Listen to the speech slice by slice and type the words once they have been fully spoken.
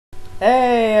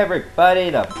Hey everybody,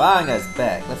 the Banga's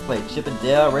back. Let's play Chip and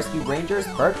Dale Rescue Rangers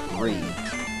Part 3. Okay,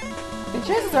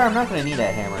 chances are I'm not going to need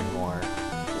that hammer anymore.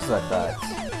 Just what I thought.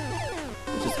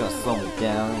 It's just going to slow me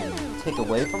down and take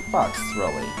away from fox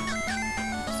throwing.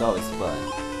 Which is always fun.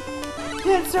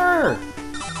 Cancer!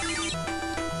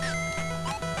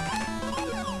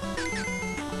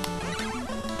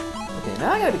 Okay,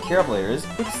 now I gotta be careful here. There's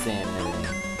quicksand and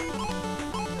everything.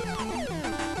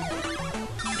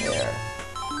 There.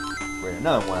 Bring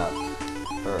another one up.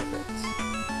 Perfect.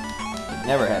 You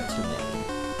never have too many.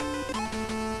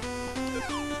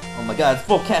 Oh my god, it's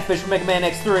full catfish from Mega Man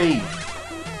X3!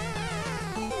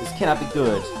 This cannot be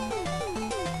good.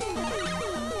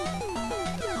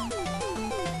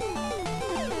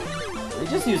 He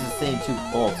just uses the same two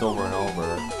bolts over and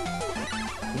over.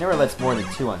 He never lets more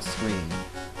than two on screen.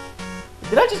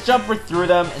 Did I just jump right through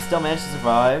them and still manage to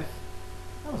survive?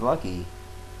 I was lucky.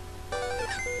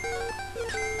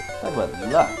 Talk about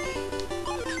luck.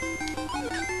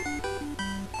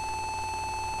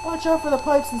 Watch out for the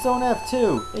pipes in Zone F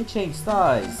too. They change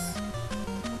size.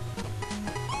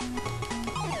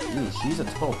 Geez, she's a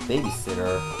total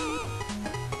babysitter.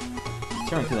 She's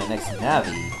turning to the next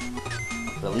Navi,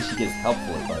 but at least she gives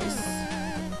helpful advice.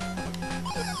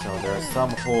 So there are some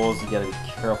holes you gotta be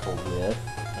careful with,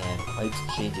 and pipes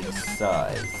changing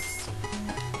size.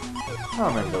 I'll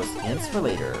remember those hints for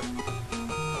later.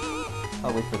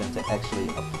 I'll wait for them to actually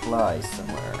apply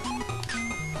somewhere.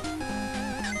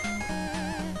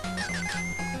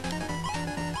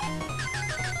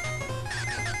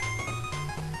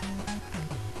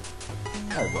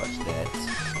 I watched that.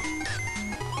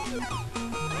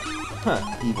 Huh,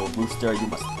 evil booster, you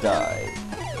must die.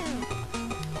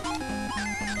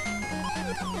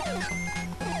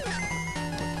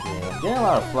 Okay, I'm getting a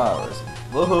lot of flowers.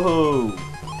 Whoa!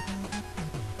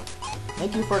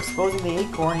 Thank you for exposing the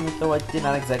acorn, even though I did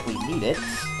not exactly need it.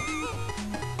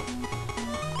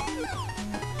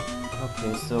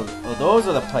 Okay, so those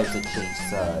are the pipes that change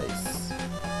size.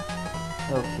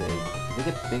 Okay, do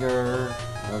they get bigger?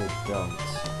 No, they don't.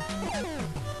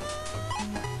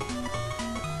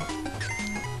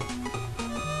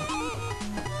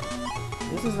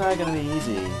 This is not gonna be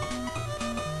easy.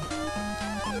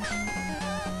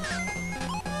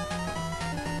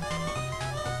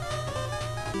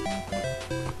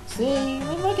 See? I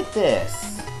mean, look at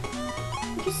this.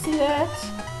 Did you see that?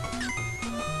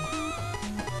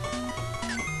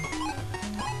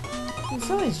 I mean,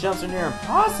 some of these jumps are near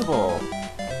impossible.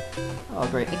 Oh,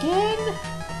 great. Again?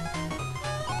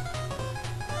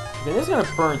 Okay, this is gonna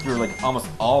burn through, like, almost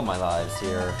all my lives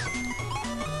here.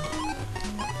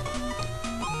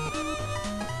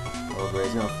 Oh, great.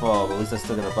 It's gonna fall, but at least I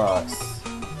still got a box.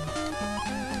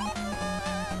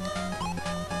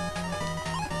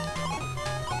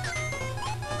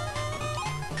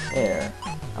 There.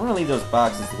 I'm gonna leave those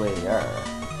boxes the way they are,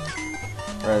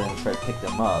 rather than try to pick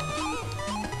them up.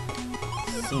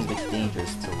 It seems a bit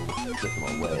dangerous to get them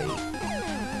away.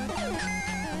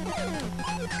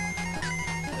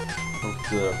 Oh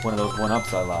good, one of those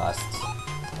one-ups I lost.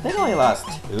 I think I only lost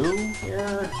two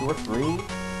here, 2 or 3.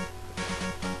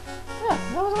 Yeah,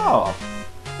 that was all.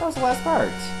 That was the last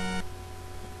part.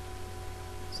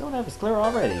 Zone F is clear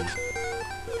already.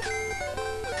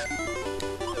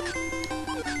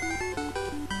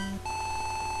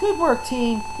 Good work,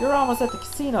 team! You're almost at the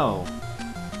casino!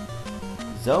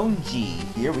 Zone G,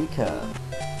 here we come.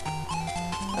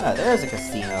 Ah, there's a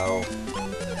casino. I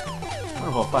wonder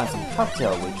if we'll find some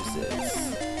cocktail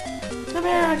waitresses. Come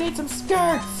here, I need some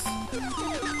skirts!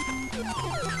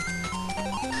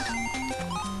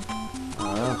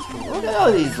 Look at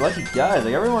all these lucky guys,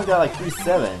 like everyone got like 3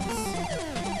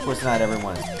 7s. Of course not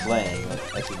everyone is playing, like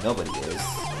actually nobody is.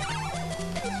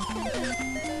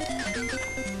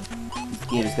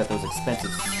 Gators got those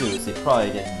expensive suits, they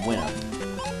probably didn't win them.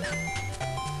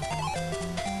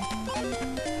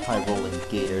 High-rolling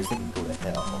gators, they can go to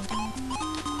hell.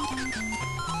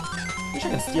 Wish I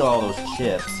could steal all those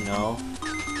chips, you know?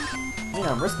 I mean,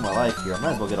 I'm risking my life here, I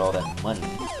might as well get all that money.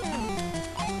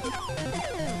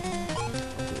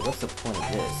 Okay, what's the point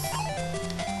of this?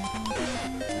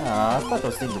 Ah, I thought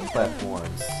those things were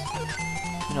platforms.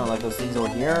 You know, like those things over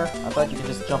here? I thought you could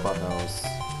just jump on those.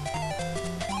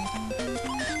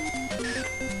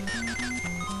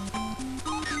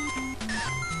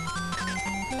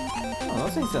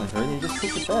 Those things don't hurt, they just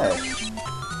take it back.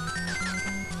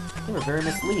 They were very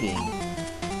misleading.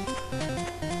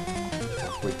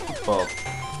 Wait, football.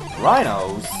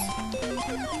 Rhinos?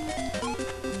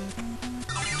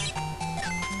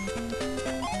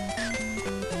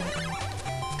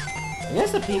 I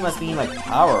guess the P must mean like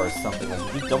power or something,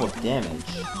 like you do double damage.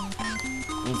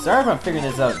 I mean, sorry if I'm figuring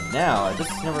this out now, I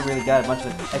just never really got much of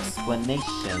an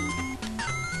explanation.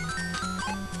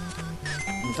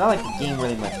 It's not like the game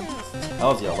really much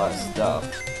tells you a lot of stuff.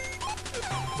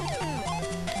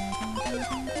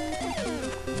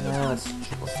 Let's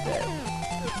triple stack.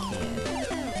 Can.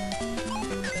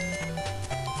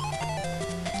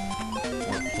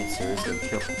 More pincers, so be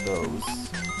careful with those.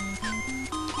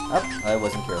 Oh, I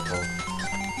wasn't careful.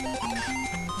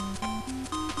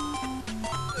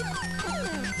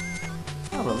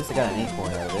 Oh, but at least I got an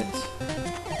acorn out of it.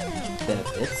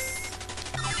 Benefits.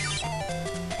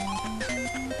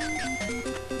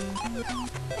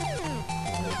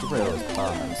 Get rid of those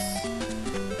bombs.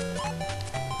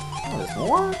 Oh, there's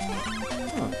more?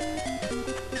 Huh.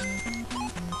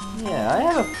 Yeah, I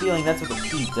have a feeling that's what the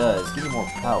key does. Give you more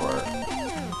power.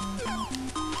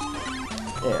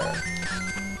 There.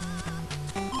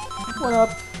 One up.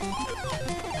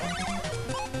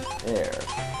 There.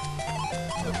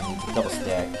 Double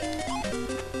stack.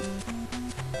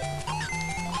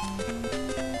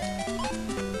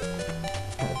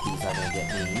 That B's not gonna get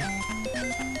me.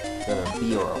 Whether a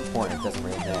bee or a hornet doesn't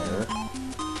really matter.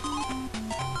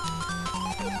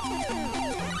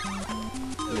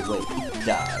 Either way, he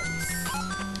dies.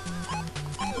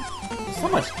 There's so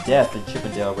much death in Chip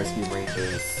 'n Dale Rescue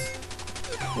Rangers.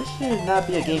 This should not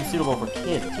be a game suitable for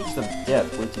kids. Teach them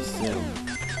death way too soon.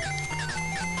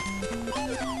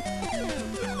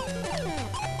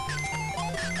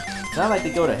 It's not like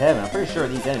they go to heaven. I'm pretty sure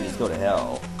these enemies go to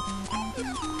hell.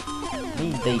 I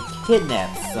mean, they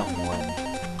kidnap someone.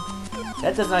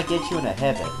 That does not get you into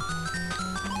heaven.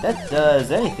 That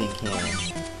does anything can.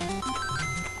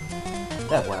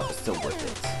 That one was still worth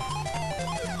it.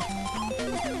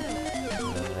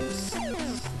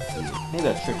 Maybe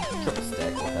a triple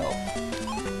stack will help.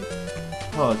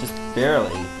 Oh, just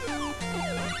barely.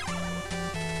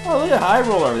 Oh, look at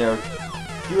Hyrule over there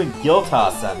doing guild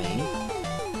toss at me.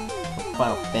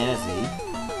 Final Fantasy.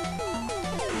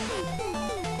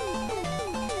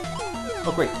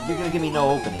 Oh great, you're gonna give me no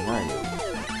opening, are you? I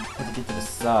have to get to the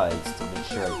sides to make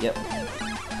sure I get one.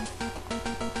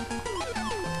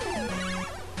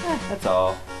 That's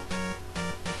all.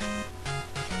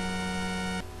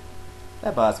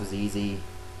 That boss was easy.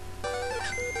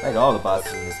 Like all the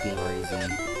bosses in this game are easy.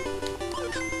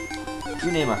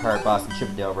 You name a hard boss in Chip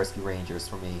 'n Dale Rescue Rangers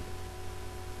for me.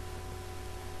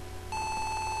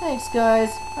 Thanks,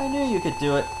 guys. I knew you could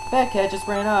do it. Batcat just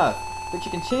ran off, but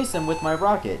you can chase him with my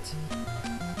rocket.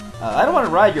 I don't want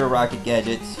to ride your rocket,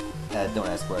 Gadget. Don't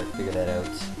ask where I figured that out.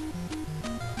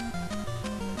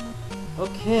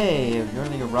 Okay,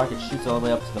 apparently your rocket shoots all the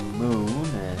way up to the moon,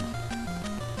 and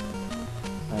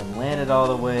I landed all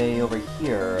the way over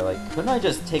here. Like, couldn't I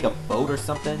just take a boat or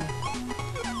something?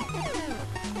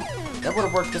 That would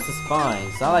have worked just as fine.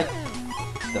 It's not like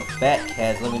the Fat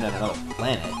Cat's living on another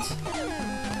planet.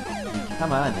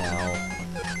 Come on now.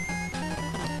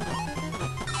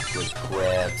 Good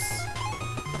crabs.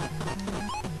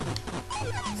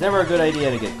 It's never a good idea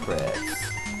to get crabs.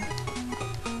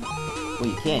 Well,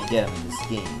 you can't get them in this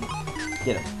game.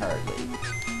 Get them hardly.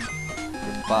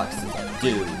 Your boxes are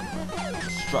doomed.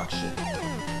 Destruction.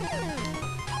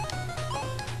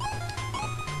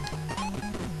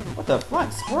 What the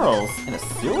fuck? Squirrels? In a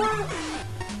sewer?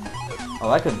 Oh,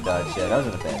 I couldn't dodge that. I was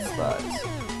in a bad spot.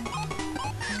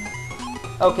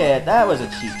 Okay, that was a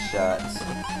cheap shot.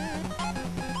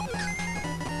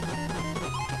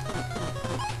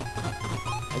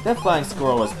 Like, that flying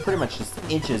squirrel was pretty much just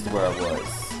inches where I was.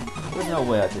 There's no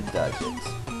way I could dodge it.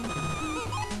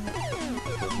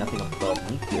 There's nothing above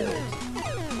me. Good.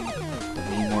 I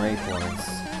need more acorns.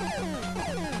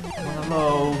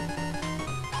 Hello.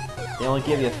 They only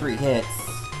give you 3 hits.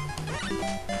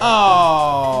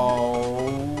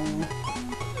 Oh!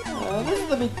 This is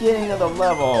the beginning of the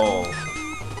level.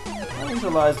 How many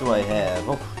lives do I have?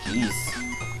 Oh, jeez.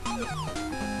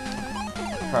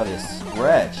 Probably a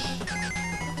scratch.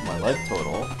 That's my life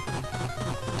total.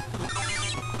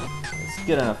 It's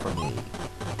good enough for me.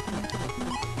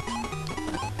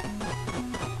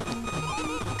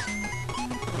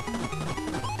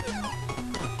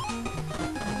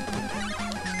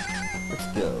 Let's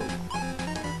go.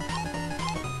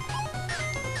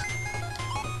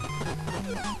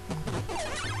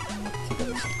 Take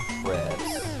out some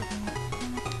crabs.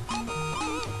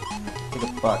 Take a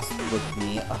box with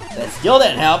me. Oh, that still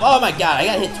didn't help! Oh my god, I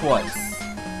got hit twice!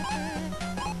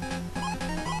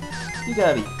 You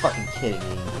gotta be fucking kidding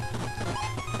me.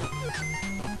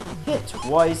 Hit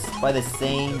twice by the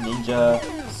same ninja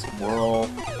squirrel.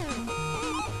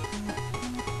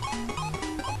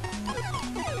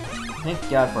 Thank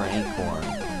God for an acorn.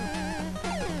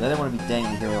 I didn't want to be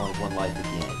dangling here with only 1 life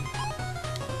again.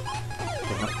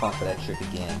 gonna fall for that trick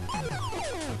again.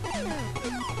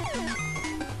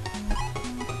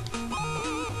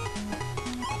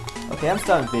 Okay, I'm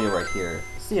stopping the video right here.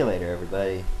 See you later,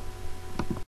 everybody.